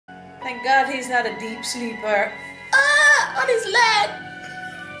Thank God he's not a deep sleeper. Ah! On his leg!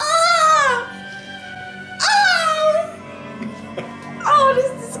 Ah! Ah! Oh,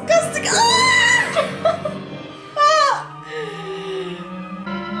 this is disgusting! Ah! Ah!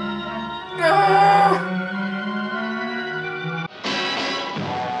 Ah!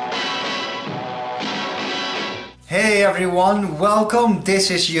 Hey everyone, welcome.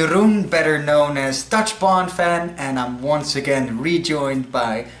 This is Jeroen, better known as Dutch Bond Fan, and I'm once again rejoined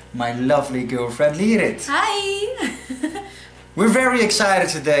by my lovely girlfriend Lyrith. Hi! We're very excited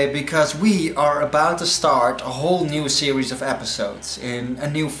today because we are about to start a whole new series of episodes in a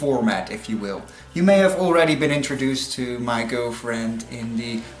new format, if you will. You may have already been introduced to my girlfriend in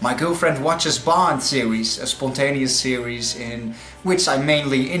the My Girlfriend Watches Bond series, a spontaneous series in which I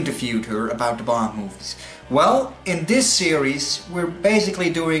mainly interviewed her about the Bond movies. Well, in this series we're basically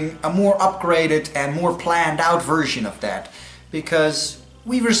doing a more upgraded and more planned out version of that, because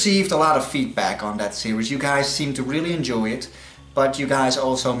we received a lot of feedback on that series. You guys seem to really enjoy it, but you guys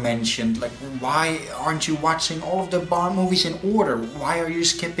also mentioned, like, why aren't you watching all of the Bond movies in order? Why are you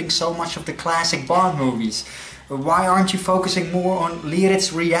skipping so much of the classic Bond movies? Why aren't you focusing more on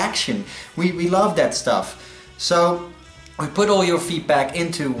Lyrith's reaction? We love that stuff. So we put all your feedback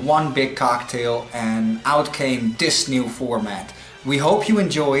into one big cocktail and out came this new format. We hope you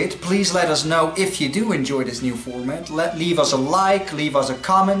enjoy it. Please let us know if you do enjoy this new format. Leave us a like, leave us a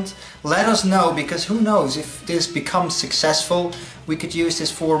comment. Let us know, because who knows, if this becomes successful, we could use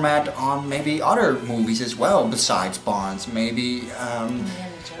this format on maybe other movies as well besides Bonds. Maybe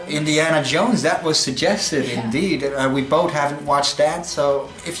Indiana Jones, that was suggested. Yeah. Indeed. We both haven't watched that, so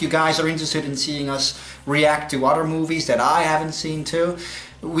if you guys are interested in seeing us react to other movies that I haven't seen too,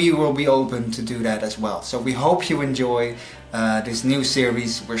 we will be open to do that as well. So we hope you enjoy this new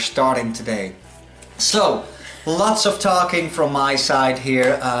series we're starting today. So, lots of talking from my side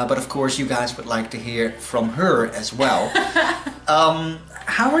here, but of course you guys would like to hear from her as well.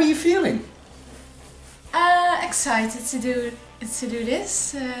 How are you feeling? Excited to do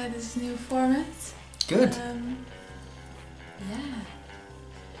this new format. Good. Yeah.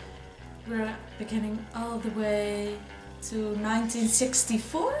 We're beginning all the way to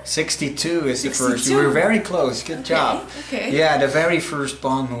 1964? 62 is the 62. first. You were very close. Good job. Okay. Yeah, the very first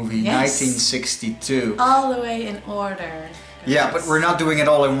Bond movie, Yes. 1962. All the way in order. Yeah, but we're not doing it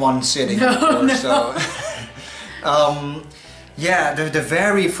all in one sitting, No, of course. no. So, yeah, the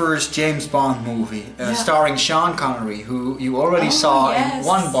very first James Bond movie, starring Sean Connery, who you already saw in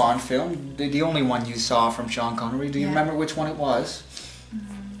one Bond film, the only one you saw from Sean Connery. Do you remember which one it was?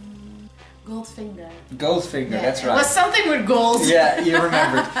 Goldfinger. Goldfinger, Yeah. that's right. It was something with gold. Yeah, you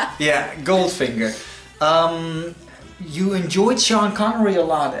remembered. Yeah, Goldfinger. You enjoyed Sean Connery a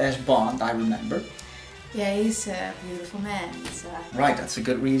lot as Bond, I remember. Yeah, he's a beautiful man. So. Right, that's a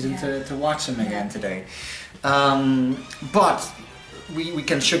good reason to watch him again today. But we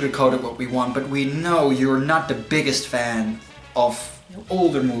can sugarcoat it what we want, but we know you're not the biggest fan of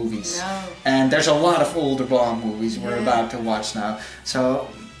older movies. No. And there's a lot of older Bond movies we're about to watch now. So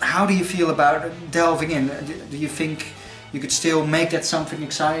how do you feel about delving in? Do you think you could still make that something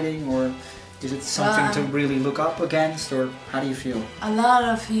exciting, or is it something to really look up against, or how do you feel? A lot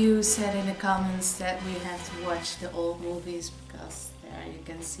of you said in the comments that we have to watch the old movies because there you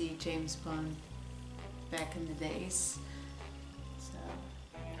can see James Bond back in the days. So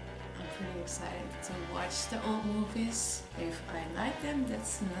I'm pretty excited to watch the old movies. If I like them,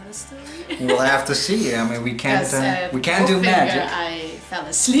 that's another story. We'll have to see. I mean, we can't do magic. I fell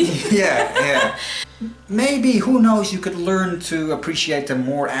asleep. Yeah. Maybe, who knows, you could learn to appreciate them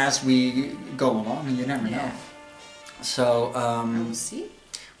more as we go along, and you never know. So, we'll see.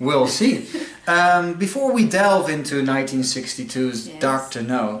 We'll see. Before we delve into 1962's Dark to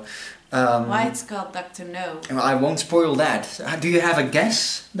Know, why it's called Dr. No? I won't spoil that. Do you have a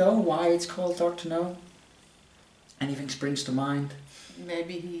guess, though, why it's called Dark to Know? Anything springs to mind?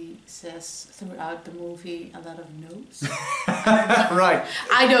 Maybe he says throughout the movie a lot of no's. Right.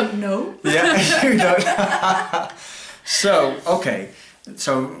 I don't know. Yeah, you don't. So, okay.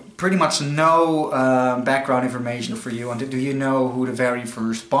 So, pretty much no background information for you. Do you know who the very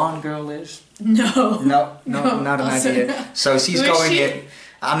first Bond girl is? No. No, not an idea. So she's going in.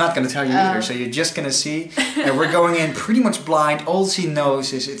 I'm not going to tell you either, so you're just going to see. And we're going in pretty much blind. All she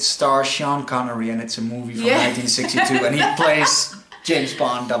knows is it stars Sean Connery and it's a movie from 1962 and he plays James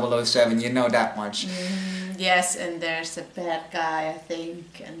Bond 007, you know that much. Yes, and there's a bad guy, I think,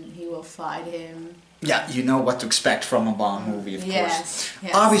 and he will fight him. Yeah, you know what to expect from a Bond movie, of course. Yes.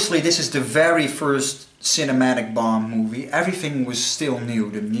 Obviously, this is the very first cinematic Bond movie. Everything was still new.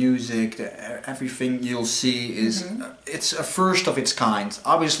 The music, everything you'll see is... It's a first of its kind.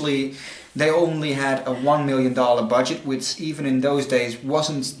 Obviously, they only had a $1 million budget, which even in those days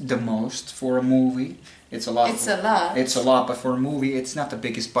wasn't the most for a movie. It's a lot. It's a lot, but for a movie, it's not the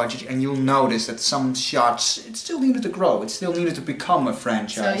biggest budget. And you'll notice that some shots, it still needed to grow. It still needed to become a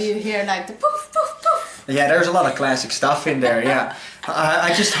franchise. So you hear like the poof, poof, poof. Yeah, there's a lot of classic stuff in there, yeah.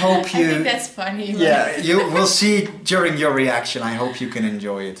 I just hope you... I think that's funny. Yeah, you will see during your reaction. I hope you can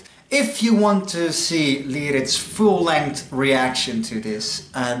enjoy it. If you want to see Lyrith's full-length reaction to this,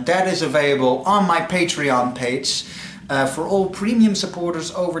 that is available on my Patreon page. For all premium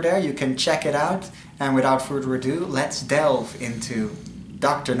supporters over there, you can check it out. And without further ado, let's delve into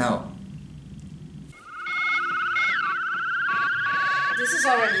Dr. No. This is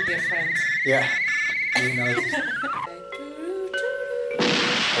already different. Yeah, you know. Yep,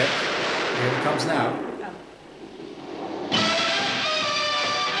 here it comes now.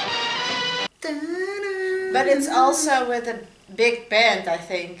 But it's also with a big band, I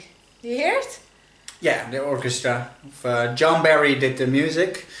think. Do you hear it? Yeah, the orchestra. John Barry did the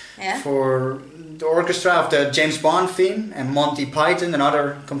music for the orchestra of the James Bond theme, and Monty Python,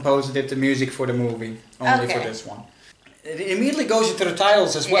 another composer, did the music for the movie, only for this one. It immediately goes into the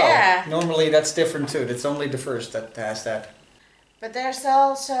titles as well. Yeah. Normally that's different too. It's only the first that has that. But there's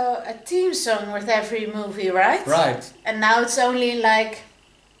also a theme song with every movie, right? Right. And now it's only like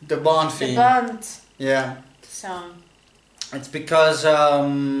the Bond theme. The Bond song. It's because,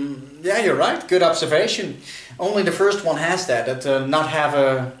 yeah, you're right, good observation. Only the first one has that not have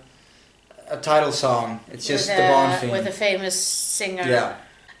a title song. It's just the Bond theme. With a famous singer. Yeah,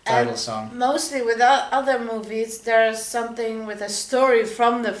 title song. Mostly with other movies, there's something with a story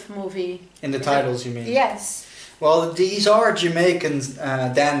from the movie. In the titles, you mean? Yes. Well, these are Jamaican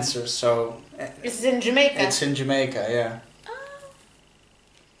dancers, so... It's in Jamaica? It's in Jamaica, yeah.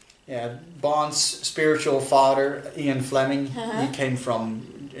 Yeah, Bond's spiritual father, Ian Fleming,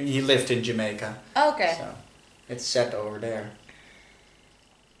 he lived in Jamaica. Okay. So, it's set over there.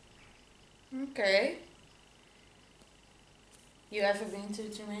 Okay. You ever been to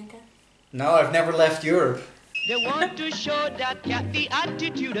Jamaica? No, I've never left Europe. They want to show that cat the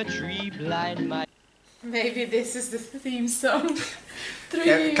attitude a tree blind man. Maybe this is the theme song.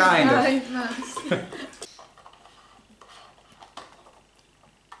 Yeah, kind of.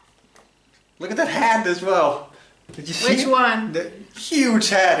 Look at that hand as well. Did you see? Which one? The huge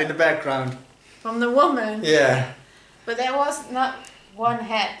head in the background. From the woman? Yeah. But there was not one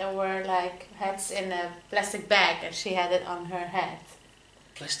head. There were like heads in a plastic bag and she had it on her head.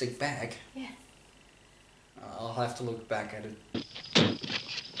 Plastic bag? Yeah. I'll have to look back at it.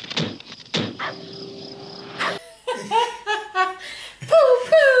 Poo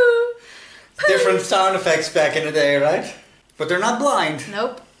poo! Different sound effects back in the day, right? But they're not blind.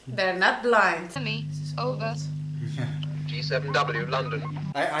 Nope. They're not blind. Me. Over. G7W, London.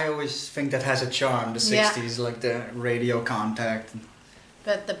 I always think that has a charm, the 60s, like the radio contact.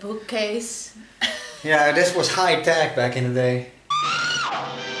 But the bookcase... Yeah, this was high tech back in the day.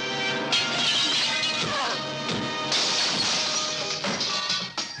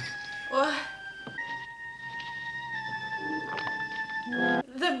 What?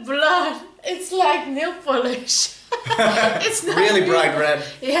 The blood! It's like nail polish. It's not really bright red.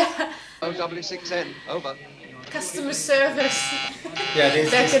 Yeah. OW6N, over. Customer service. Yeah,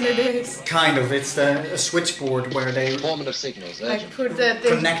 this back in the days. Kind of. It's a switchboard where they Formant of signals, like urgent. put the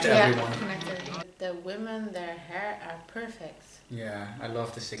connect everyone. Connect everyone. The women, their hair are perfect. Yeah, I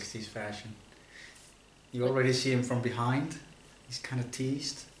love the 60s fashion. You already see him from behind. He's kind of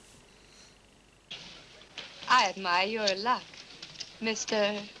teased. I admire your luck,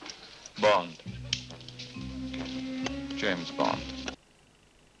 Mr. Bond. James Bond.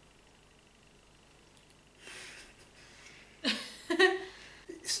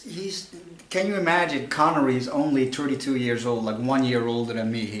 Can you imagine, Connery is only 32 years old, like 1 year older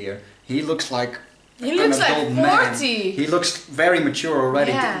than me here. He looks like He looks like 40. Man. He looks very mature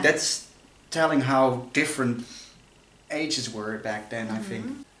already. Yeah. That's telling how different ages were back then, I think.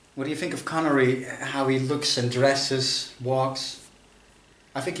 What do you think of Connery, how he looks and dresses, walks?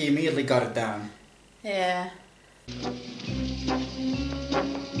 I think he immediately got it down. Yeah.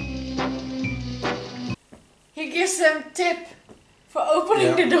 He gives them tip for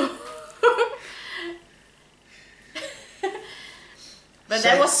opening the door. But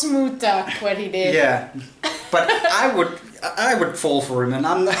that was smooth talk what he did. Yeah, but I would fall for him, and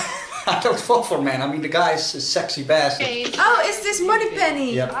I'm I don't fall for men. I mean, the guy's a sexy bastard. Oh, is this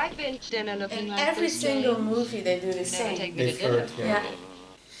Moneypenny? Yep. I've been dinner looking In like every this, single James. movie they do the Never same. take me They've to dinner. heard, yeah. Yeah.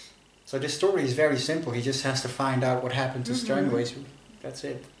 So this story is very simple. He just has to find out what happened to Strangway. That's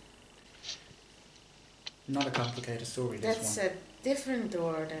it. Not a complicated story, this That's one. a different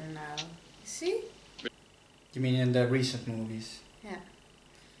door than now. You see? You mean in the recent movies? Yeah.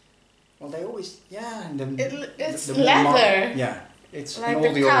 Well, they always, yeah. And It's the more leather. yeah, it's Like in all the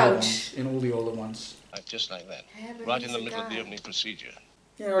the older couch. ones. In all the older ones. Just like that. Yeah, but Right he's in the a middle of the guy. opening procedure.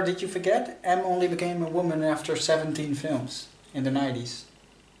 Yeah, or did you forget? M only became a woman after 17 films in the 90s.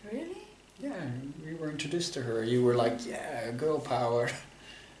 Really? Yeah, we were introduced to her. You were like, yeah, girl power.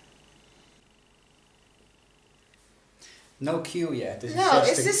 No Q yet. This No,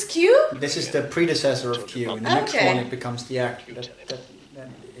 just is this Q? This is the predecessor of Q. In the next Okay. one, it becomes the actor. That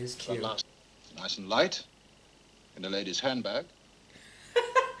is Q. Nice and light. In a lady's handbag.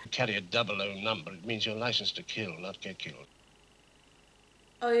 Carry a 00 number. It means you're licensed to kill, not get killed.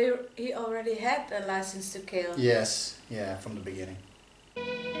 Oh, he already had a license to kill. Yes, yeah, from the beginning.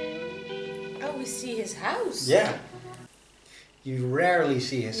 Oh, we see his house. Yeah. You rarely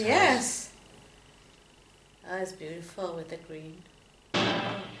see his house. Yes. Oh, it's beautiful with the green.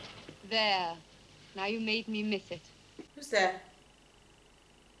 There. Now you made me miss it. Who's that?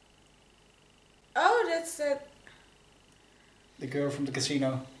 Oh, that's that The girl from the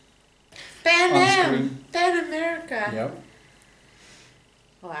casino. Pan On Am. screen. Pan America. Yep.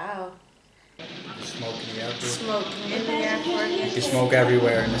 Wow. Smoke in the airport. Smoking in the airport. You smoke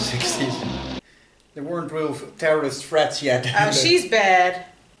everywhere in the 60s. There weren't real terrorist threats yet. Oh, she's bad.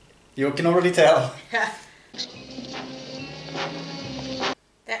 You can already tell.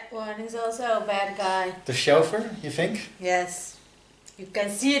 That one is also a bad guy. The chauffeur, you think? Yes. You can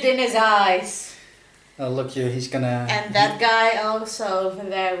see it in his eyes. Oh, look, he's gonna... And that guy also over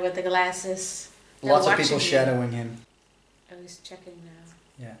there with the glasses. They're Lots of people watching shadowing him. Oh, he's checking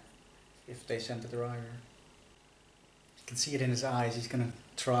now. Yeah. If they send the driver. You can see it in his eyes. He's gonna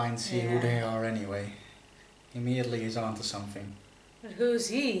try and see who Yeah. they are anyway. Immediately he's onto something. But who's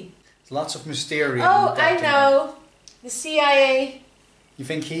he? There's lots of mysterium. Oh, I wrapped in know. The CIA. it. You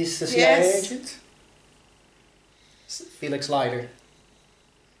think he's the CIA Yes. agent? Felix Leiter.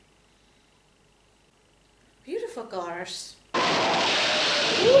 Beautiful cars.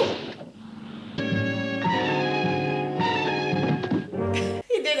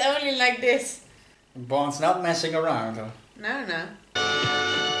 He did only like this. Bond's not messing around, though. No, no.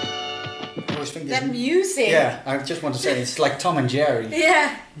 I always think this... That music. Yeah, I just want to say, it's like Tom and Jerry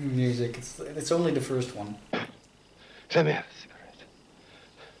Yeah. music. It's only the first one. Let me have a cigarette.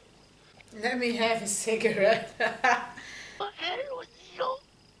 Let me have a cigarette.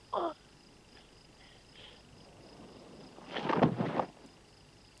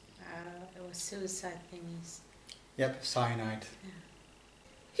 It was suicide thingies. Yep, cyanide.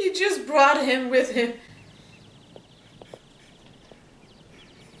 He just brought him with him.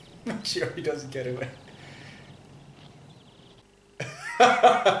 I'm sure he doesn't get away.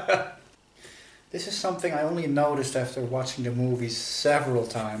 This is something I only noticed after watching the movies several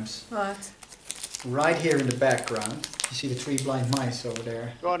times. What? Right here in the background, you see the three blind mice over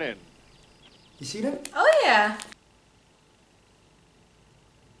there. Go on in. You see them? Oh yeah.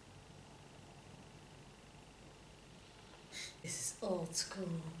 This is old school.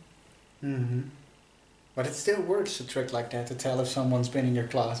 Mm-hmm. But it still works, a trick like that, to tell if someone's been in your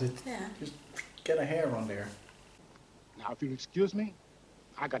closet. Yeah. Just get a hair on there. Now, if you'll excuse me,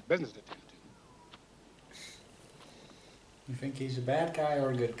 I got business to attend to. You think he's a bad guy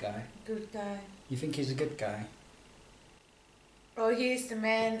or a good guy? Good guy. You think he's a good guy? Oh, he's the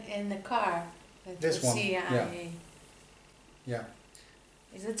man in the car. With This the one, CIA. Yeah.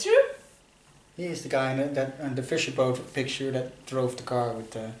 Is it true? He is the guy in the fisher boat picture that drove the car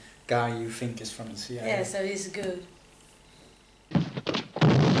with the guy you think is from the CIA. Yeah, so he's good.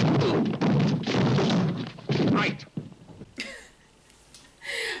 Right.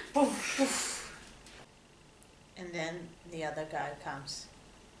 Poof, poof. And then the other guy comes.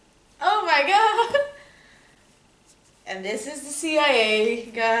 Oh my god! And this is the CIA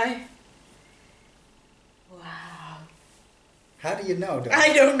guy. Wow. How do you know that?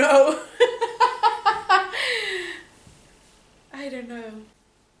 I don't know. I don't know.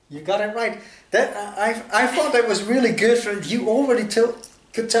 You got it right. That I thought that was really good. For you already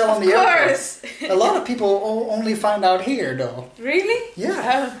could tell on the Of airport. course. A lot of people only find out here, though. Really?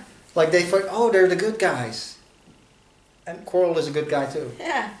 Yeah. Oh, Like they thought, oh, they're the good guys. And Quarrel is a good guy too.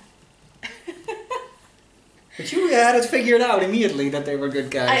 yeah. But you had it figured out immediately that they were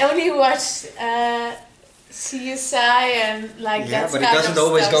good guys. I only watched CSI and like Yeah, that but it kind doesn't of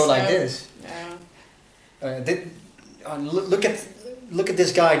always stuff, go like so- this. No. Look at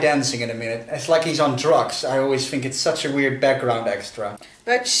this guy dancing in a minute. It's like he's on drugs. I always think it's such a weird background extra.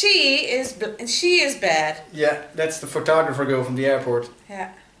 But she is bad. Yeah, that's the photographer girl from the airport.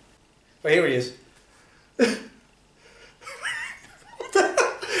 Yeah. Oh, here he is.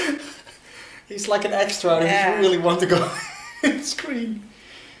 He's like an extra who Yeah. really want to go on screen.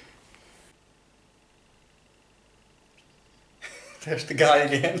 There's the guy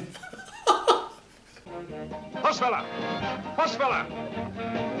again. Puss fella! Puss fella!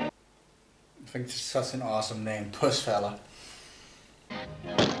 I think it's such an awesome name, Puss Fella.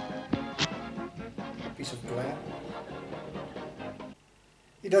 Piece of glass.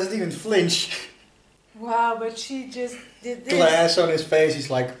 He doesn't even flinch. Wow, but she just did this. Glass on his face, he's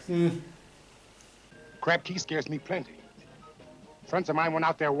like, Crab key scares me plenty. Friends of mine went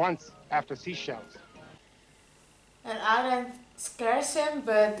out there once after seashells. And Island scares him,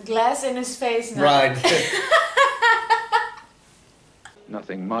 but glass in his face, no. Right.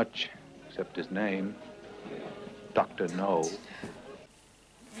 Nothing much, except his name. Dr. No.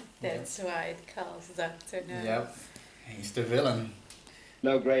 That's why it calls Dr. No. Yep, he's the villain.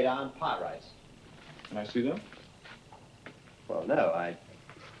 No great aunt pot rice. Can I see them? Well, no, I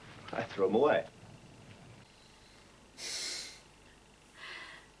threw them away.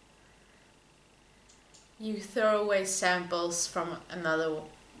 You throw away samples from another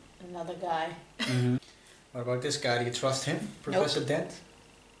guy. Mm-hmm. What about this guy? Do you trust him, Professor Dent?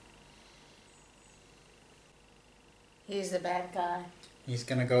 He's the bad guy. He's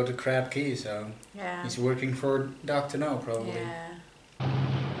gonna go to Crab Key, so Yeah. he's working for Dr. No, probably. Yeah.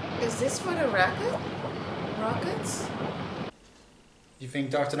 Is this for the rockets? You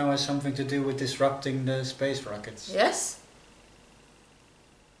think Dr. No has something to do with disrupting the space rockets? Yes.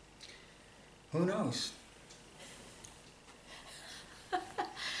 Who knows?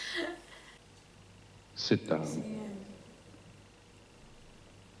 Sit down.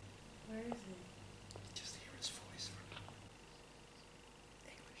 Where is it? Just hear his voice from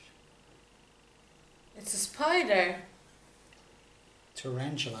English. It's a spider.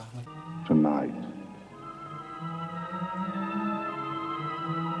 Tarantula. Tonight.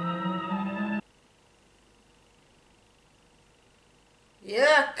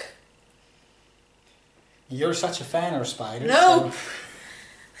 Yuck. You're such a fan of spiders. No.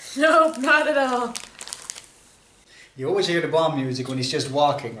 So Nope, not at all. you always hear the Bond music when he's just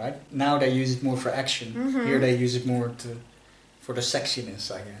walking, right? Now they use it more for action. Mm-hmm. Here they use it more for the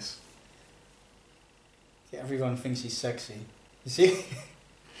sexiness, I guess. Yeah, everyone thinks he's sexy. You see?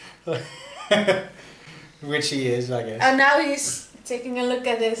 Which he is, I guess. And now he's taking a look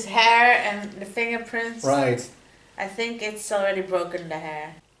at his hair and the fingerprints. Right. I think it's already broken the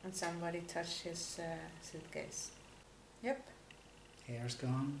hair. And somebody touched his suitcase. Yep. Hair's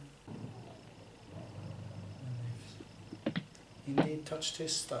gone. Indeed touched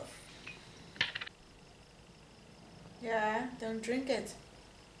his stuff. Yeah, don't drink it.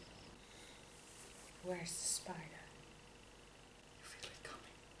 Where's the spider? You feel it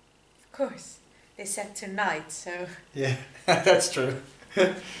coming. Of course. They said tonight, so Yeah, that's true. I'm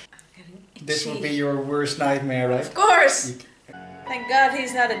getting itchy. This will be your worst nightmare, right? Of course! You- Thank God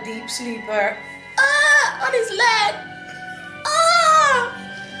he's not a deep sleeper. Ah! On his leg! Ah!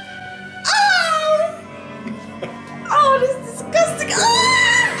 Ah! Oh, this is disgusting! Ah!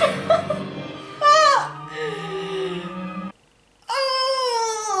 Ah!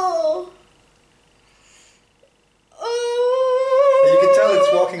 Oh! Oh! You can tell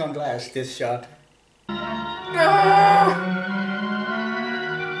it's walking on glass, this shot. Ah!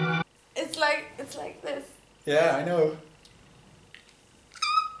 It's like this. Yeah, I know.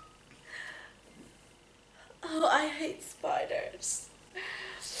 Oh, I hate spiders.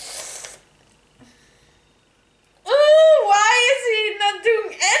 Oh, why is he not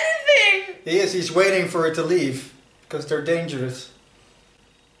doing anything? He's waiting for it to leave. Because they're dangerous.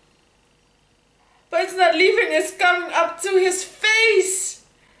 But it's not leaving, it's coming up to his face.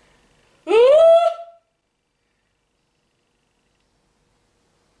 Ooh.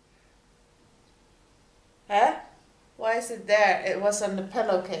 Huh? Why is it there? It was on the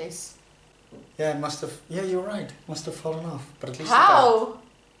pillowcase. Yeah, it must have... Yeah, you're right. Must have fallen off. But at least How?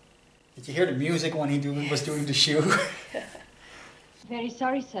 Did you hear the music when he was doing the shoe? Very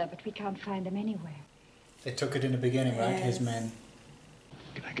sorry, sir, but we can't find them anywhere. They took it in the beginning, right? His Yes. men.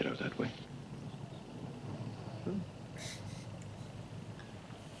 Can I get out that way?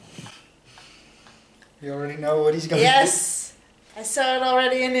 You already know what he's going Yes. I saw it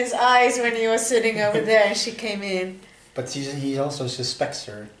already in his eyes when he was sitting over there and she came in. But he also suspects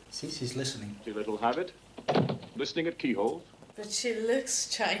her. See, she's listening. Your little habit? Listening at keyholes. But she looks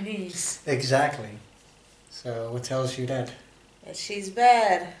Chinese. Exactly. So what tells you that? But she's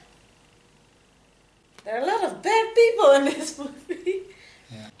bad. There are a lot of bad people in this movie.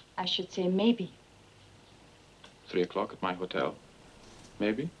 Yeah. I should say maybe. 3 o'clock at my hotel.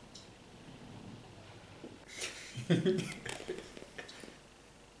 Maybe.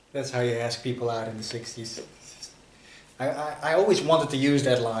 That's how you ask people out in the 60s. I always wanted to use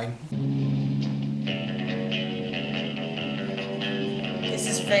that line. This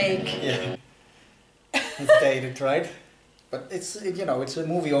is fake. Yeah. It's dated, right? But it's, you know, it's a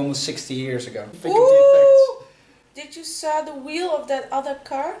movie almost 60 years ago. Think of the Ooh! Did you saw the wheel of that other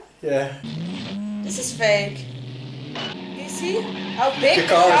car? effects. Yeah. This is fake. You see how big The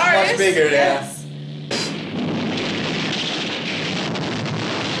car is much bigger, yeah. Yes.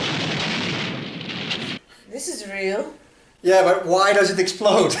 This is real. Yeah, but why does it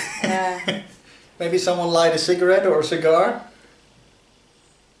explode? Yeah. Maybe someone light a cigarette or a cigar?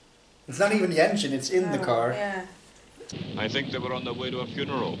 It's not even the engine, it's in the Oh, car. Yeah. I think they were on their way to a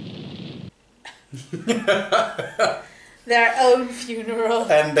funeral. Their own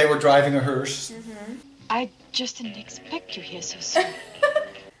funeral. And they were driving a hearse. I just didn't expect you here so soon.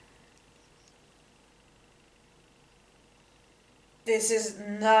 This is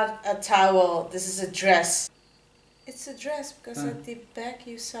not a towel. This is a dress. It's a dress because at the back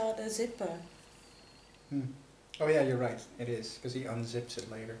you saw the zipper. Oh yeah, you're right. It is, because he unzips it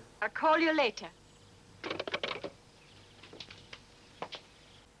later. I'll call you later.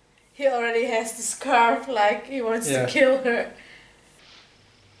 He already has the scarf, like he wants Yeah. to kill her.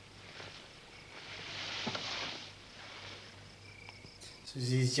 So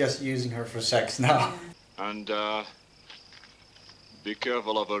he's just using her for sex now. And, be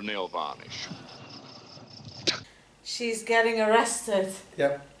careful of her nail varnish. She's getting arrested.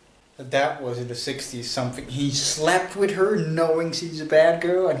 Yep. That was in the 60s something. He slept with her knowing she's a bad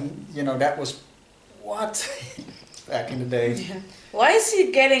girl, and he, you know, that was what? Back in the day. Why is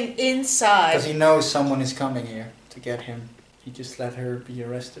he getting inside? Because he knows someone is coming here to get him. He just let her be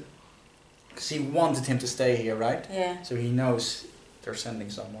arrested. Because he wanted him to stay here, right? Yeah. So he knows they're sending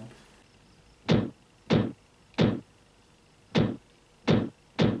someone.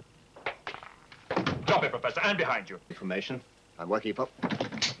 Drop it, Professor, and behind you. Information. I will keep up.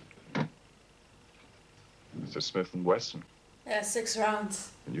 It's a Smith & Wesson. Yeah, 6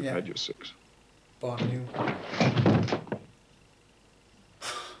 rounds. And you've Yeah. had your 6. Bond new.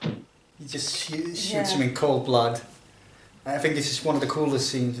 He just shoots Yeah. him in cold blood. I think this is one of the coolest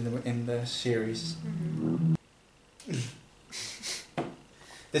scenes in the series.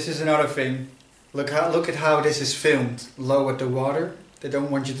 This is another thing. Look at how this is filmed. Low at the water. They don't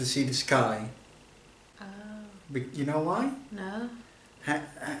want you to see the sky. Oh. You know why? No.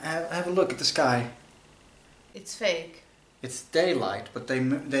 Have a look at the sky. It's fake. It's daylight, but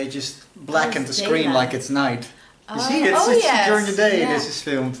they just blackened the it's screen daylight. like it's night. You Oh. see, it's Yes. during the day Yeah. this is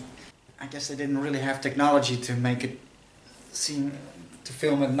filmed. I guess they didn't really have technology to make it seem to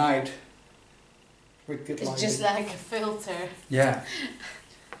film at night with good It's lighting. just like a filter. Yeah,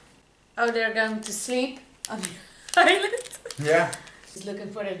 Oh, they're going to sleep on the island. yeah, He's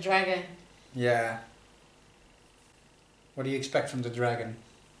looking for the dragon. yeah. What do you expect from the dragon?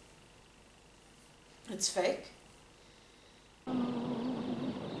 It's fake.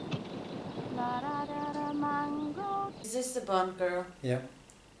 Is this the Bond girl? Yeah.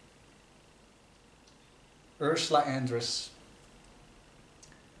 Ursula Andress.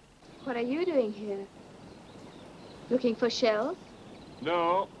 What are you doing here? Looking for shells?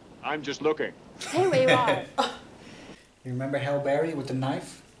 No, I'm just looking. Stay where you are. You remember Halle Berry with the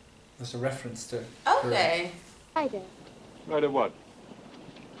knife? There's a reference to her. Okay. Ryder. Right at what?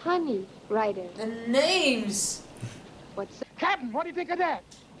 Honey Ryder. The names. What's that? Captain, what do you think of that?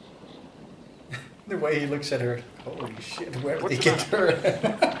 The way he looks at her. Holy shit, where did they What's get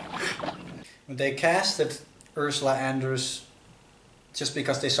her? When they casted Ursula Andress just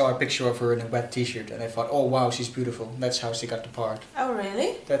because they saw a picture of her in a wet t-shirt and they thought, oh wow, she's beautiful. That's how she got the part. Oh,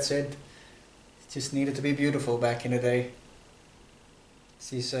 really? That's it. Just needed to be beautiful back in the day.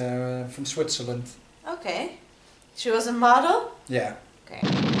 She's from Switzerland. Okay. She was a model? Yeah. Okay.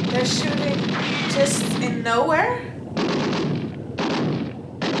 They're shooting just in nowhere?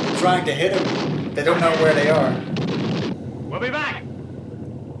 Trying to hit him. They don't know where they are. We'll be back.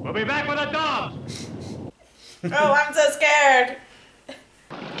 We'll be back with the dogs. Oh, I'm so scared. They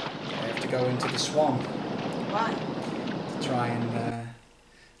have to go into the swamp Why? to try and,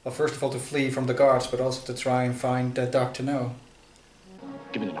 well, first of all to flee from the guards, but also to try and find Dr. No.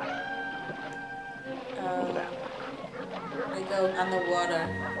 Give me the knife. They go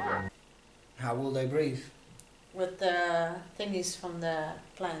underwater. How will they breathe? with the thingies from the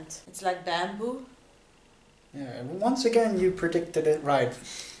plant. It's like bamboo. Yeah, once again you predicted it right.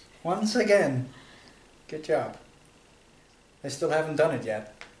 Once again. Good job. They still haven't done it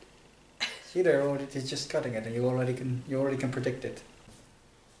yet. See, they're just cutting it and you already can predict it.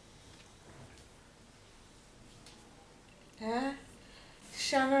 Yeah.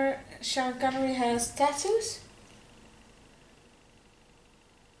 Sean Connery has tattoos?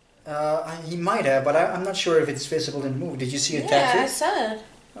 He might have, but I'm not sure if it's visible in the movie. Did you see a tattoo? Yeah, I saw it.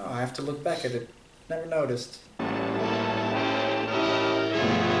 Oh, I have to look back at it. Never noticed.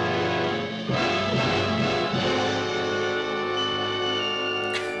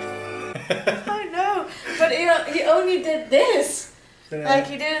 I know, but he only did this. Yeah. Like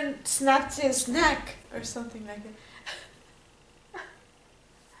he didn't snap his neck or something like that.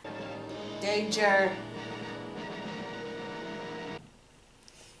 Danger.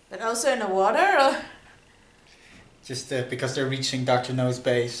 But also in the water? Or? Just because they're reaching Dr. No's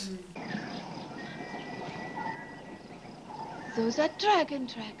base. Those are dragon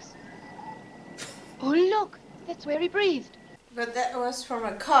tracks. Oh, look. That's where he breathed. But that was from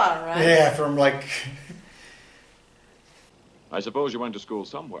a car, right? Yeah, from like... I suppose you went to school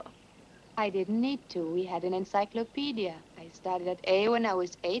somewhere. I didn't need to. We had an encyclopedia. I started at A when I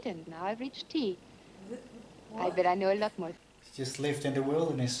was 8, and now I've reached T. What? I bet I know a lot more. Just lived in the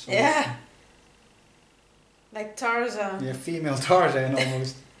wilderness. Yeah. Like Tarzan. Yeah, female Tarzan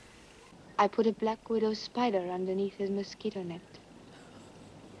almost. I put a black widow spider underneath his mosquito net.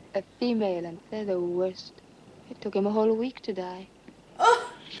 A female, and they're the worst. It took him a whole week to die.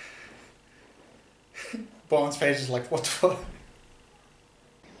 Oh! Bond's face is like, what the fuck?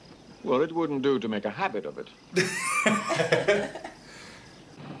 Well, it wouldn't do to make a habit of it.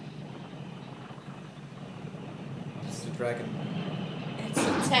 It's the dragon. It's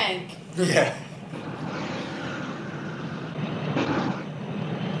a tank. Yeah.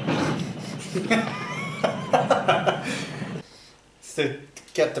 It's to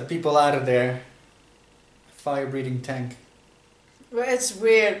get the people out of there. Fire-breathing tank. But it's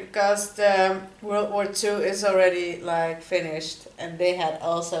weird because the World War II is already like finished and they had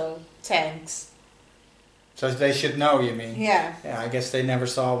also tanks. So they should know, you mean? Yeah. Yeah, I guess they never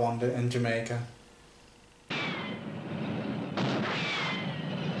saw one in Jamaica.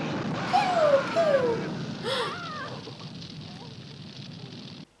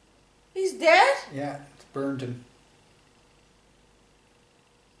 He's dead? Yeah, it's burned him.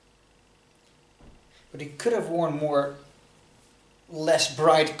 But he could have worn less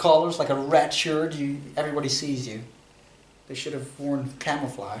bright colors, like a red shirt. Everybody sees you. They should have worn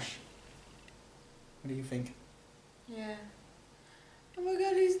camouflage. What do you think? Yeah. Oh my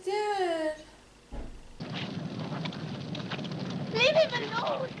god, he's dead. Leave him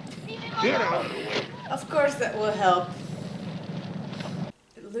alone! Leave him alone! Get out of the way. Of course that will help.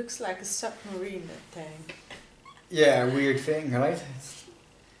 It looks like a submarine, that tank. Yeah, weird thing, right?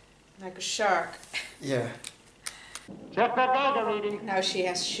 Like a shark. Yeah. Check that data reading. Now she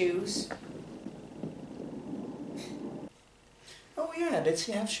has shoes. Oh yeah, did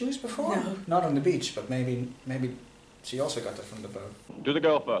she have shoes before? No. Not on the beach, but maybe she also got it from the boat. Do the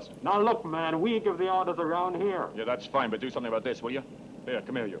girl first. Now look, man, we give the orders around here. Yeah, that's fine, but do something about this, will you? Here,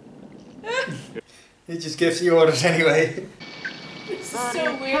 come here, you. He just gives the orders anyway. This is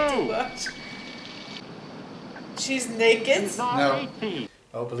so weird to watch. She's naked? No.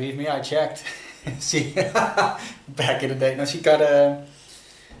 Oh, believe me, I checked. See, back in the day. No, she got a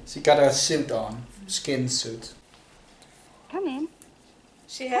suit on, skin suit. Come in.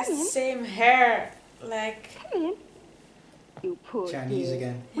 She has Come the in. same hair, like... Come in. You poor Chinese dear.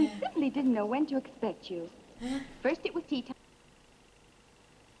 again. We simply didn't know when to expect you. Huh? First it was tea time.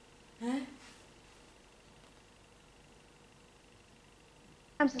 Huh?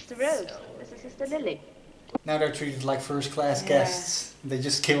 I'm Sister Rose. This is Sister Lily. Now they're treated like first-class Yeah. guests. They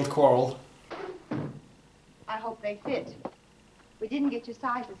just killed Quarrel. I hope they fit. We didn't get your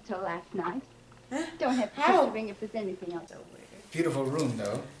sizes till last night. Huh? Don't have to How? ring if there's anything else. So weird. Beautiful room,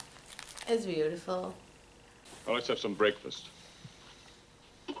 though. It's beautiful. Well, let's have some breakfast.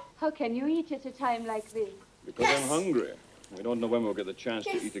 How can you eat at a time like this? Because I'm hungry. We don't know when we'll get the chance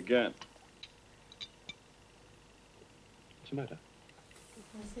to eat again. What's the matter?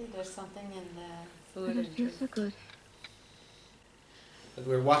 You see, there's something in the food. It and feels drink. so good. But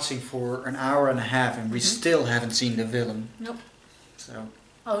we're watching for an hour and a half and we still haven't seen the villain. Nope. So,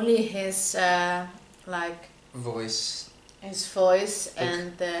 Only his, like, voice. his voice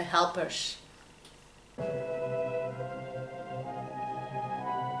and the helpers. Yeah,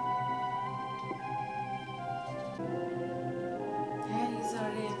 he's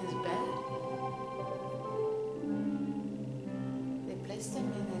already in his bed.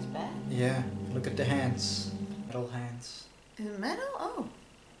 Yeah, look at the hands. Metal hands. Is it metal? Oh.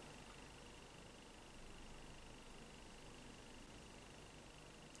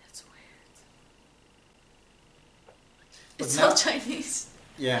 That's weird. But It's now- all Chinese.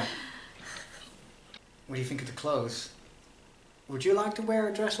 Yeah. What do you think of the clothes? Would you like to wear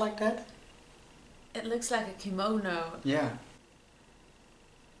a dress like that? It looks like a kimono. Yeah.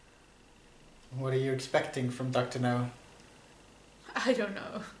 What are you expecting from Dr. No? I don't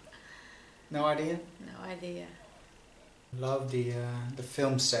know. No idea? No idea. Love the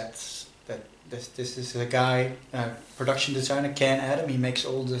film sets. That this is a guy, production designer Ken Adam. He makes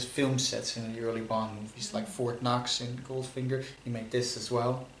all the film sets in the early Bond movies, like Fort Knox and Goldfinger. He made this as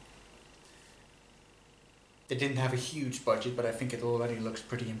well. It didn't have a huge budget, but I think it already looks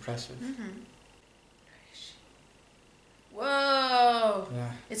pretty impressive. Mm-hmm. Whoa!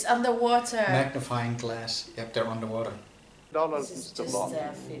 Yeah. It's underwater. Magnifying glass. Yep, they're underwater. Dollars, This is Mr. just Bond.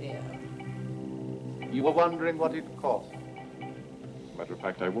 a video. You were wondering what it cost. Matter of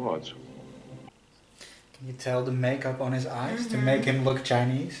fact, I was. Can you tell the makeup on his eyes to make him look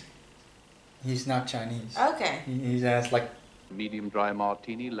Chinese? He's not Chinese. Okay. He has like... Medium dry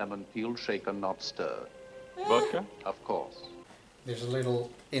martini, lemon peel, shaken, not stirred. Vodka? Of course. There's a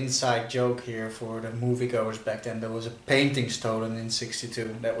little inside joke here for the moviegoers back then. There was a painting stolen in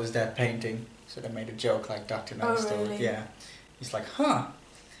 '62. That was that painting. So they made a joke like Dr. No stole it. really? Yeah. He's like, huh.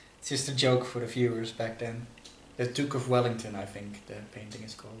 It's just a joke for the viewers back then. The Duke of Wellington, I think the painting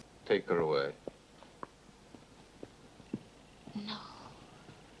is called. Take her away. No.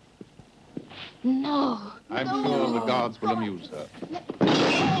 No. I'm sure the guards will amuse her.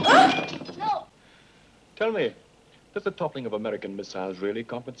 No. Tell me, does the toppling of American missiles really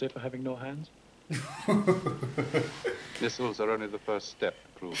compensate for having no hands? Missiles are only the first step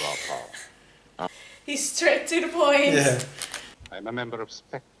to prove our power. He's straight to the point. Yeah. I'm a member of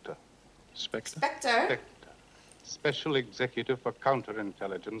Spectre. Spectre? Spectre? Spectre. Special Executive for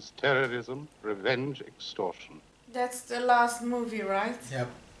Counterintelligence, Terrorism, Revenge, Extortion. That's the last movie, right? Yep.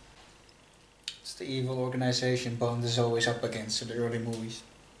 It's the evil organization Bond is always up against in the early movies.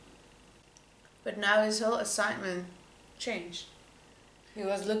 But now his whole assignment changed. He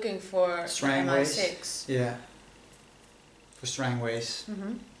was looking for Strangways. MI6. Yeah. For Strangways.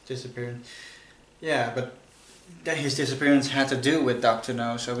 Mm-hmm. Disappearance. Yeah, but his disappearance had to do with Dr.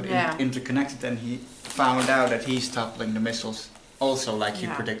 No, so it Yeah. interconnected, and he found out that he's toppling the missiles, also like he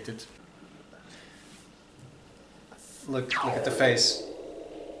Yeah. predicted. Look at the face.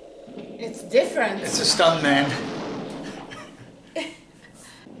 It's different. It's a stuntman.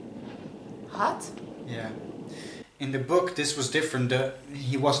 Hot? Yeah. In the book, this was different.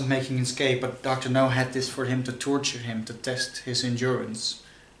 He wasn't making an escape, but Dr. No had this for him to torture him, to test his endurance.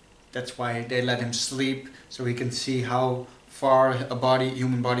 That's why they let him sleep, so he can see how far a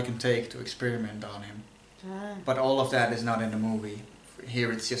human body can take to experiment on him. Ah. But all of that is not in the movie.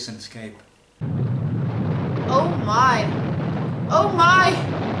 Here it's just an escape. Oh my! Oh my!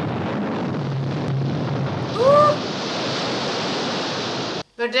 Ooh.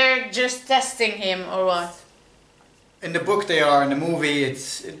 But they're just testing him, or what? In the book they are, in the movie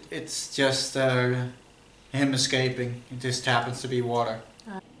it's just him escaping. It just happens to be water.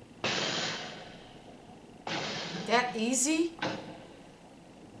 That easy?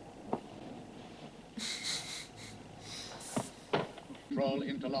 Control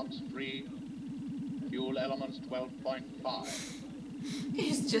interlocks 3. Fuel elements 12.5.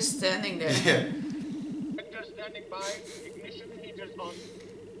 He's just standing there. Yeah. Vector standing by. Ignition heaters on.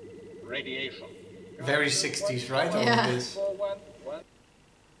 Radiation. Very 60s, right? All Yeah. of this.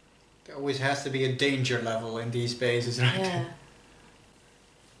 There always has to be a danger level in these bases, right? Yeah.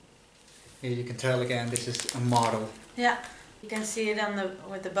 Here you can tell again, this is a model. Yeah. You can see it on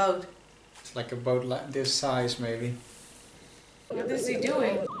with the boat. It's like a boat like this size, maybe. What is he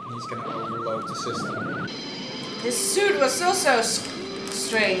doing? He's gonna overload the system. His suit was also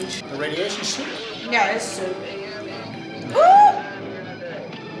strange. The radiation suit? Yeah, his suit. Ooh!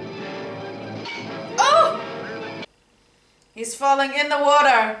 Oh! He's falling in the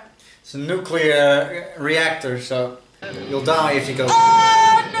water. It's a nuclear reactor, so you'll die if you go.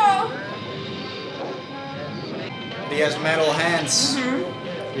 Oh no! He has metal hands.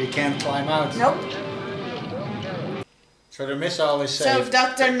 He can't climb out. Nope. So the missile is So saved.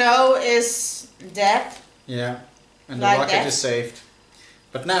 Dr. No is dead. Yeah, and the Like rocket that? is saved.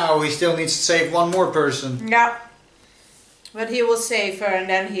 But now he still needs to save one more person. Yeah. But he will save her and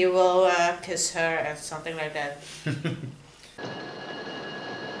then he will kiss her and something like that.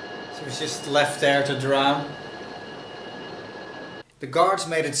 So he's just left there to drown. The guards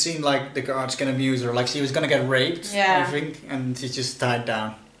made it seem like the guards can abuse her, like she was gonna get raped, Yeah. I think, and she just died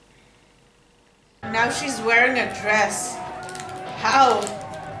down. Now she's wearing a dress. How?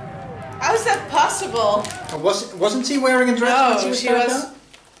 How is that possible? Wasn't she wearing a dress when she was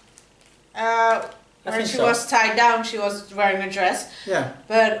tied down? When she was tied down, she was wearing a dress. Yeah.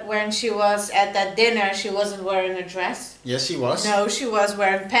 But when she was at that dinner, she wasn't wearing a dress. Yes, she was. No, she was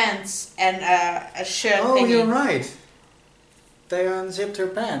wearing pants and a shirt. Oh, thingy. you're right. They unzipped her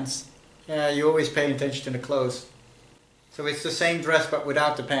pants. Yeah, you always pay attention to the clothes. So it's the same dress but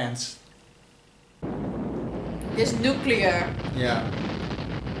without the pants. It's nuclear. Yeah.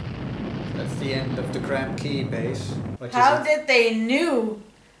 That's the end of the Cramp Key base. How did they knew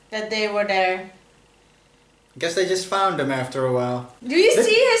that they were there? I guess they just found him after a while. Do you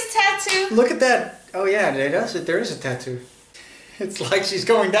see his tattoo? Look at that. Oh yeah, there is a tattoo. It's like she's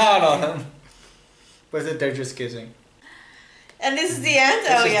going down on him. But they're just kissing. And this is the end?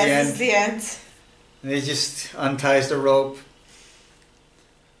 Oh yeah, this is the end. And he just unties the rope.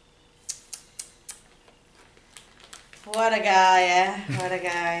 What a guy, eh? What a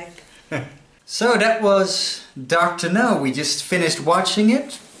guy. So that was Dr. No. We just finished watching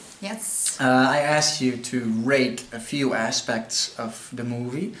it. Yes. I asked you to rate a few aspects of the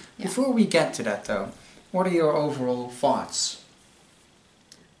movie. Yeah. Before we get to that though, what are your overall thoughts?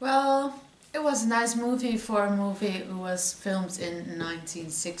 Well, it was a nice movie for a movie that was filmed in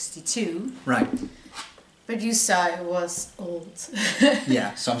 1962. Right. But you saw it was old.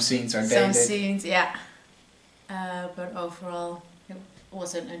 Yeah, some scenes are dated. Some scenes, yeah. But overall, it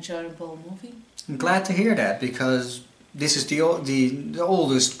was an enjoyable movie. I'm glad to hear that because this is the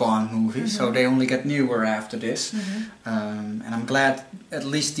oldest Bond movie, so they only get newer after this. And I'm glad at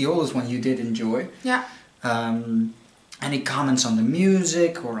least the oldest one you did enjoy. Yeah. Any comments on the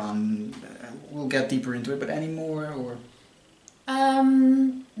music or on? We'll get deeper into it, but any more or?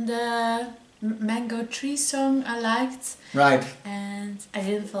 The Mango Tree song I liked. Right. And I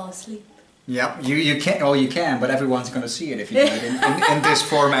didn't fall asleep. Yep, you can. Oh, you can, but everyone's going to see it if you do it in this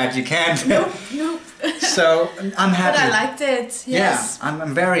format. You can't. Nope. So I'm happy. But I liked it. Yes. Yeah,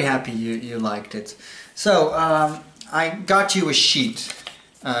 I'm very happy you liked it. So I got you a sheet.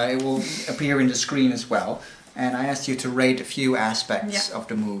 It will appear in the screen as well, and I asked you to rate a few aspects of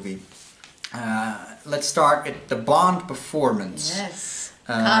the movie. Let's start with the Bond performance. Yes.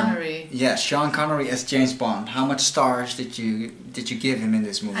 Connery. Yes, Sean Connery as James Bond. How much stars did you give him in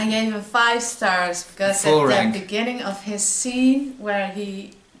this movie? I gave him 5 stars because Full at rank. the beginning of his scene where you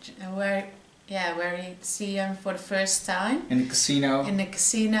see him for the first time. In the casino. In the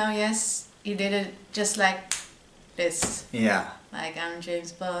casino, yes. He did it just like this. Yeah. Like I'm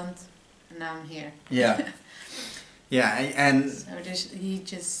James Bond and I'm here. Yeah. Yeah, and so he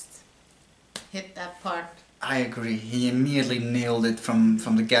just hit that part. I agree. He immediately nailed it from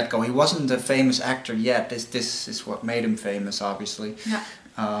the get-go. He wasn't a famous actor yet. This is what made him famous, obviously. Yeah.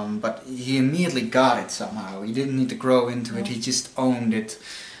 But he immediately got it somehow. He didn't need to grow into it. He just owned it.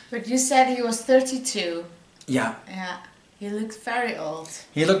 But you said he was 32. Yeah. Yeah. He looked very old.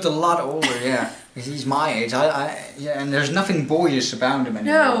 He looked a lot older, yeah. He's my age. Yeah, and there's nothing boyish about him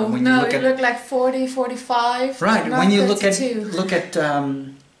anymore. No, when no, you look he at, looked like 40, 45. right. Not When you 32. look at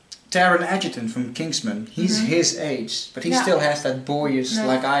Taron Egerton from Kingsman, he's his age, but he still has that boyish,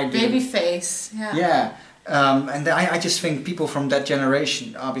 like I do. Baby face, yeah. Yeah, and I just think people from that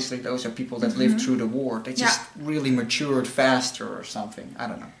generation, obviously those are people that lived through the war, they just really matured faster or something, I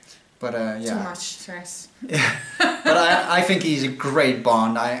don't know. But yeah. Too much stress. Yeah. But I think he's a great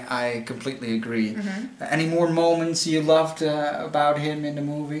Bond, I completely agree. Any more moments you loved about him in the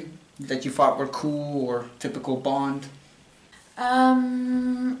movie that you thought were cool or typical Bond?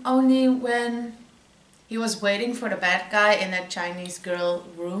 Only when he was waiting for the bad guy in that Chinese girl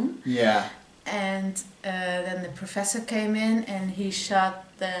room. Yeah. And then the professor came in and he shot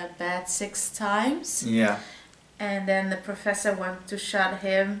the bat 6 times. Yeah. And then the professor wanted to shot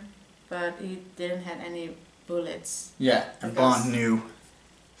him, but he didn't have any bullets. Yeah, and Bond knew.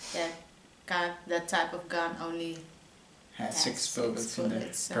 That type of gun only had 6 bullets in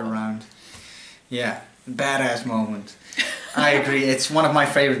there so. per round. Yeah, badass moment. I agree, it's one of my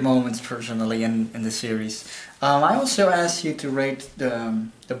favorite moments personally in the series. I also asked you to rate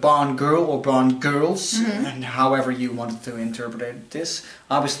the Bond girl or Bond girls, and however you wanted to interpret this.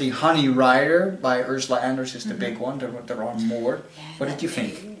 Obviously Honey Rider by Ursula Andress is the big one, there are more. Yeah, what did you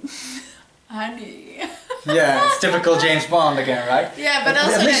think? Honey. Yeah, it's typical James Bond again, right? Yeah, but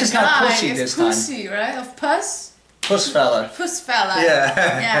also at least it's not pussy this time. Pussy, right? Of puss? Puss fella. Puss fella. Yeah.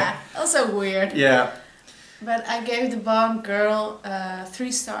 Yeah, also weird. Yeah. But I gave the Bond girl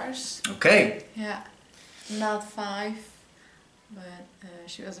 3 stars. Okay. Yeah, not 5, but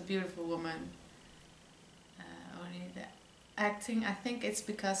she was a beautiful woman. Only the acting, I think it's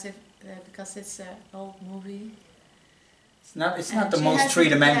because because it's an old movie. It's not And the she most has-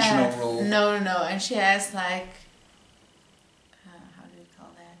 three-dimensional yeah, role. No, and she has like, how do you call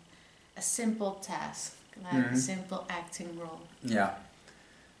that? A simple task, like a simple acting role. Yeah.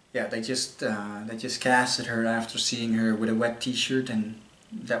 Yeah, they just casted her after seeing her with a wet t-shirt, and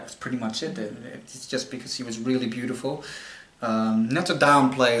that was pretty much it. It's just because she was really beautiful. Not to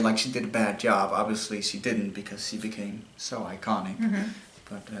downplay like she did a bad job, obviously she didn't, because she became so iconic.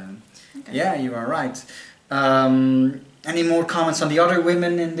 But Okay. yeah, you are right. Any more comments on the other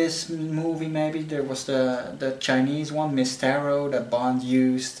women in this movie maybe? There was the Chinese one, Miss Taro, that Bond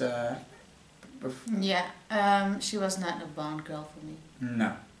used. Yeah, she was not a Bond girl for me.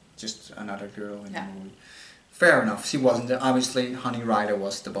 No, just another girl in Yeah. the movie. Fair enough, she wasn't. Obviously, Honey Rider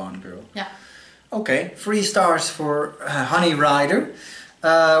was the Bond girl. Yeah. Okay, 3 stars for Honey Rider.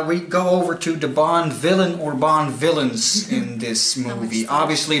 We go over to the Bond villain or Bond villains in this movie.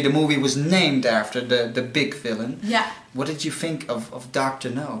 Obviously, the movie was named after the big villain. Yeah. What did you think of Dr.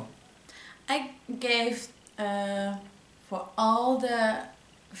 No? I gave for all the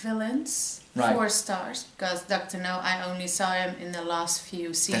villains Right. 4 stars, because Dr. No, I only saw him in the last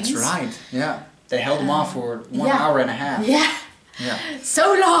few scenes. That's right, yeah. They held him off for 1 yeah. hour and a half. Yeah. Yeah.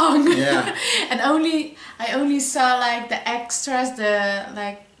 So long. Yeah. And I only saw like the extras,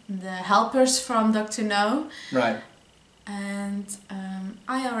 the helpers from Dr. No. Right. And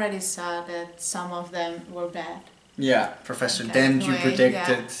I already saw that some of them were bad. Yeah, Professor Okay, Dent you anyway,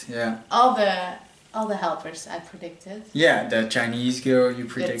 predicted, yeah. All the helpers I predicted. Yeah, the Chinese girl you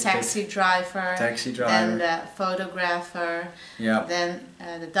predicted. The taxi driver. Taxi driver. Then the photographer. Yeah. Then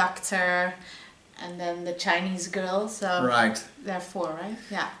the doctor. And then the Chinese girl. So Right. there are 4, right?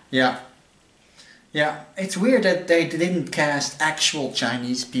 Yeah. Yeah. Yeah, it's weird that they didn't cast actual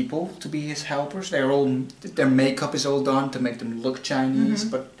Chinese people to be his helpers. Their makeup is all done to make them look Chinese,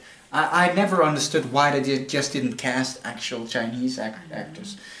 but I never understood why they just didn't cast actual Chinese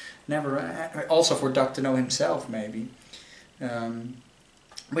actors. Never. Also for Dr. No himself, maybe.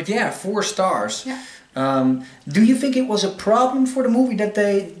 But yeah, 4 stars. Yeah. Do you think it was a problem for the movie that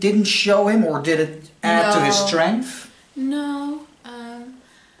they didn't show him, or did it add to his No. strength? No.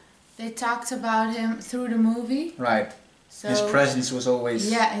 They talked about him through the movie. Right. So His presence was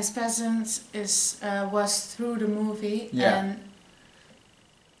always... Yeah, his presence was through the movie. Yeah. And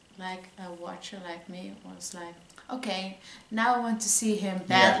like a watcher like me was like, okay, now I want to see him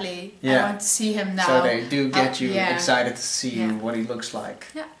badly. Yeah. I want to see him now. So they do get you yeah. excited to see Yeah. what he looks like.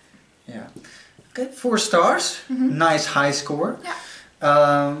 Yeah. Yeah. Okay, 4 stars. Nice high score. Yeah.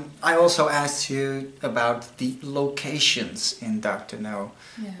 I also asked you about the locations in Dr. No.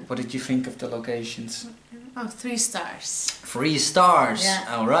 Yeah. What did you think of the locations? Oh, 3 stars. 3 stars.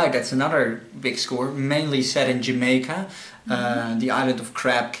 Yeah. Alright, that's another big score. Mainly set in Jamaica. The island of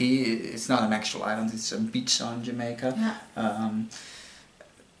Crab Key. It's not an actual island, it's a beach on Jamaica. Yeah.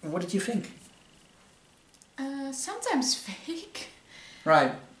 What did you think? Sometimes fake.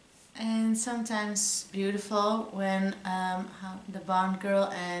 Right. And sometimes beautiful. When how the Bond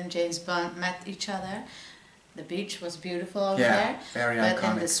girl and James Bond met each other, the beach was beautiful over Yeah, there. very but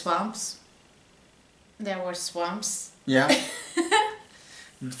iconic. in the swamps, there were swamps. Yeah.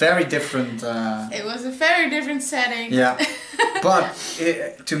 Very different. It was a very different setting. Yeah. But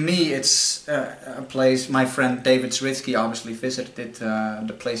to me, it's a place. My friend David Zritsky obviously visited.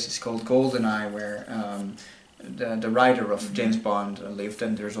 The place is called GoldenEye, where the writer of James Bond lived,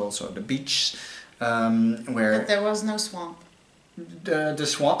 and there's also the beach where But there was no swamp. the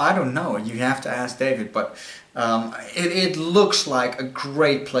swamp. I don't know. You have to ask David. But it looks like a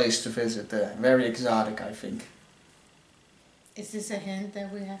great place to visit. Very exotic, I think. Is this a hint that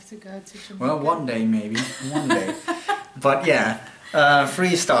we have to go to Jamaica? Well, one day maybe. One day. But yeah,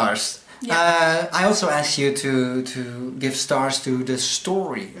 3 stars. Yeah. I also asked you to give stars to the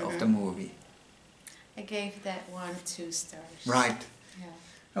story of the movie. I gave that one 2 stars. Right. Yeah.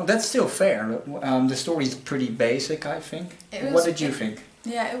 Oh, that's still fair. The story is pretty basic, I think. What did you think?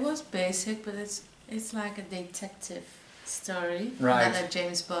 Yeah, it was basic, but it's like a detective story, Right. not a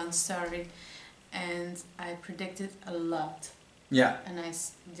James Bond story, and I predicted a lot. Yeah. And I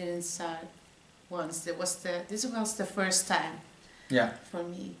didn't saw it once. This was the first time. Yeah. For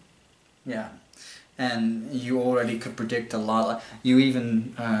me. Yeah. And you already could predict a lot. You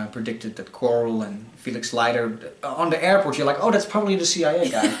even predicted that Coral and Felix Leiter on the airport. You're like, oh, that's probably the CIA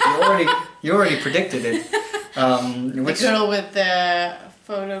guy. you already predicted it. The girl with the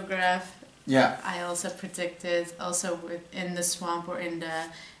photograph. Yeah. I also predicted in the swamp or in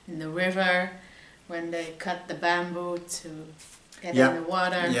the river when they cut the bamboo to get in the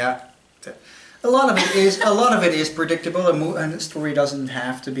water. Yeah. A lot of it is predictable, and the story doesn't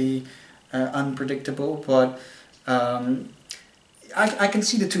have to be unpredictable. But I can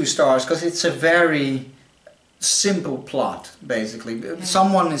see the 2 stars because it's a very simple plot. Basically,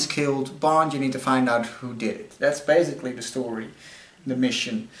 someone is killed. Bond, you need to find out who did it. That's basically the story, the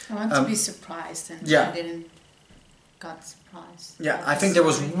mission. I want to be surprised, and I didn't got surprised. Yeah, I think there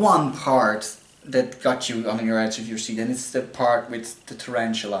was one part that got you on your edge of your seat, and it's the part with the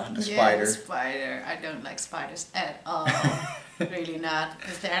tarantula, the spider. The spider. I don't like spiders at all. Really not.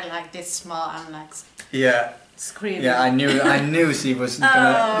 If they're like this small, I'm like screaming. Yeah, I knew she wasn't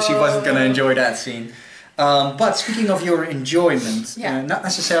gonna enjoy that scene. But speaking of your enjoyment, not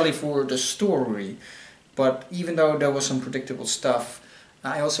necessarily for the story, but even though there was some predictable stuff,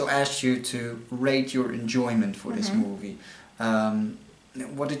 I also asked you to rate your enjoyment for this movie.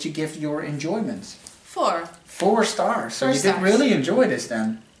 What did you give your enjoyment? 4. 4 stars. So 4 you stars. did really enjoy this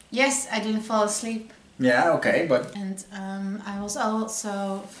then? Yes, I didn't fall asleep. Yeah, okay, but... And I was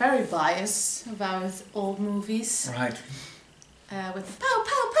also very biased about old movies. Right. With the pow,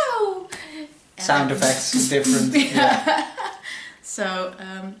 pow, pow! Sound effects different. So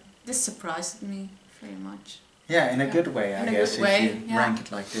this surprised me very much. Yeah, in a good way, I guess, if you rank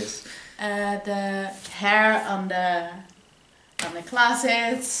it like this. The hair on the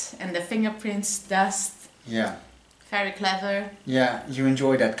closet and the fingerprints, dust. Yeah. Very clever. Yeah, you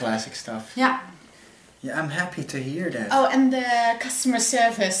enjoy that classic stuff. Yeah. Yeah, I'm happy to hear that. Oh, and the customer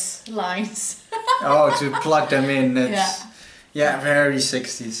service lines. Oh, to plug them in. Yeah, very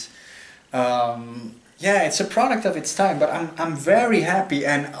 60s. Yeah, it's a product of its time, but I'm very happy,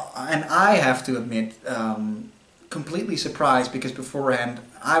 and I have to admit, completely surprised, because beforehand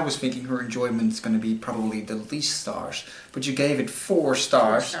I was thinking her enjoyment is going to be probably the least stars, but you gave it 4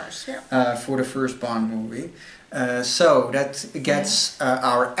 stars, for the first Bond movie. So that gets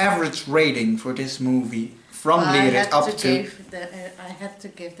our average rating for this movie from Lyrith up to... I had to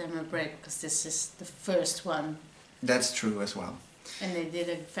give them a break, because this is the first one. That's true as well. And they did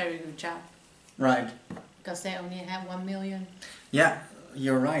a very good job. Right. Because they only have 1 million. Yeah,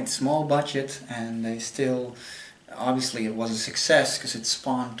 you're right. Small budget, and they still... Obviously it was a success because it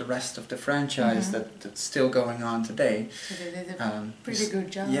spawned the rest of the franchise that's still going on today. So they did a pretty good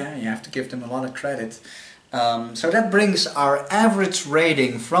job. Yeah, you have to give them a lot of credit. So that brings our average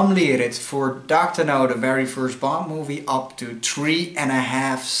rating from Lyrith for Dr. No, the very first Bond movie, up to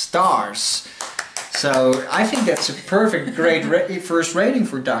 3.5 stars. So I think that's a perfect, great first rating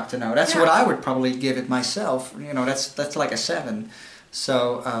for Dr. No. That's what I would probably give it myself. You know, that's like a 7.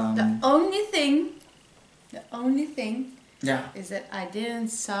 So the only thing is that I didn't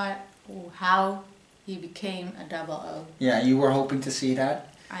saw how he became a 00. Yeah, you were hoping to see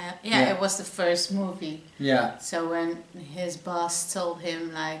that? It was the first movie. Yeah. So when his boss told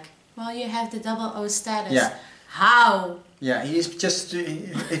him, like, well, you have the 00 status. Yeah. How? Yeah,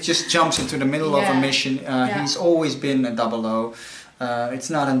 it just jumps into the middle of a mission. He's always been a 00. It's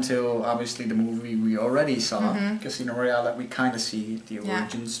not until obviously the movie we already saw, Casino Royale, that we kind of see the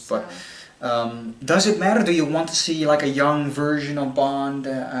origins. But does it matter? Do you want to see like a young version of Bond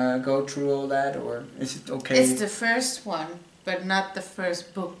go through all that, or is it okay? It's the first one, but not the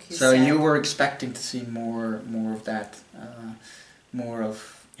first book. So you were expecting to see more of that, more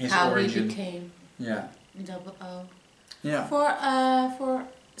of his origin. How he became 00. Yeah. For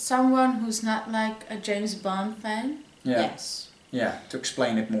someone who's not like a James Bond fan, yes. Yeah, to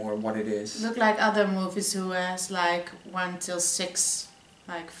explain it more, what it is. Look like other movies who has like 1 till 6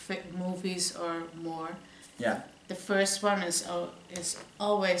 like movies or more. Yeah. The first one is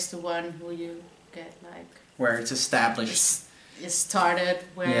always the one who you get like... Where it's established. It started,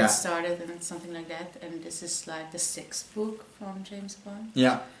 where it started and something like that. And this is like the 6th book from James Bond.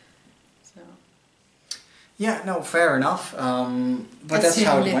 Yeah. So... Yeah, no, fair enough. But that's the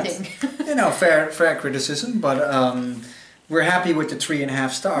how only it went. thing. You know, fair criticism, but we're happy with the 3.5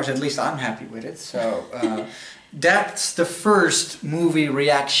 stars. At least I'm happy with it. So that's the first movie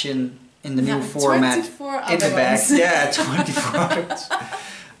reaction in the new format in the bag. Yeah, 24 others.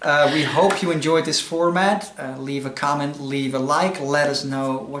 We hope you enjoyed this format. Leave a comment, leave a like, let us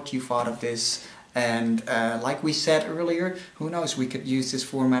know what you thought of this. And like we said earlier, who knows, we could use this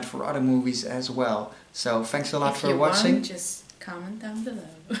format for other movies as well. So thanks a lot for watching. Want, just comment down below.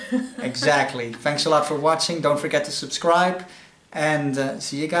 Exactly. Thanks a lot for watching. Don't forget to subscribe, and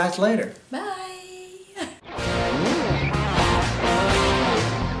see you guys later. Bye.